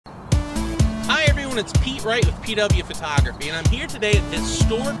everyone, it's Pete Wright with PW Photography, and I'm here today at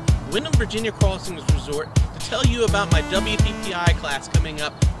historic Wyndham, Virginia Crossings Resort to tell you about my WPPI class coming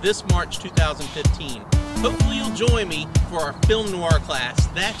up this March 2015. Hopefully you'll join me for our Film Noir class.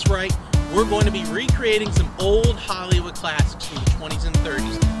 That's right, we're going to be recreating some old Hollywood classics from the 20s and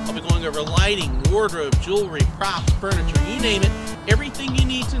 30s. I'll be going over lighting, wardrobe, jewelry, props, furniture, you name it, everything you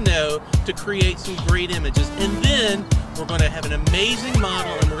need to know to create some great images. And then we're going to have an amazing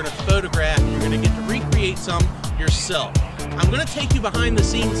model and we're going to photograph and you're going to get to recreate some yourself. I'm going to take you behind the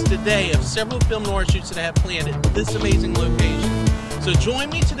scenes today of several Film Noir shoots that I have planned at this amazing location. So join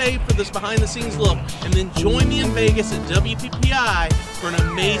me today for this behind the scenes look, and then join me in Vegas at WPPI for an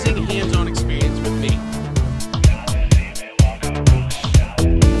amazing hands-on experience with me.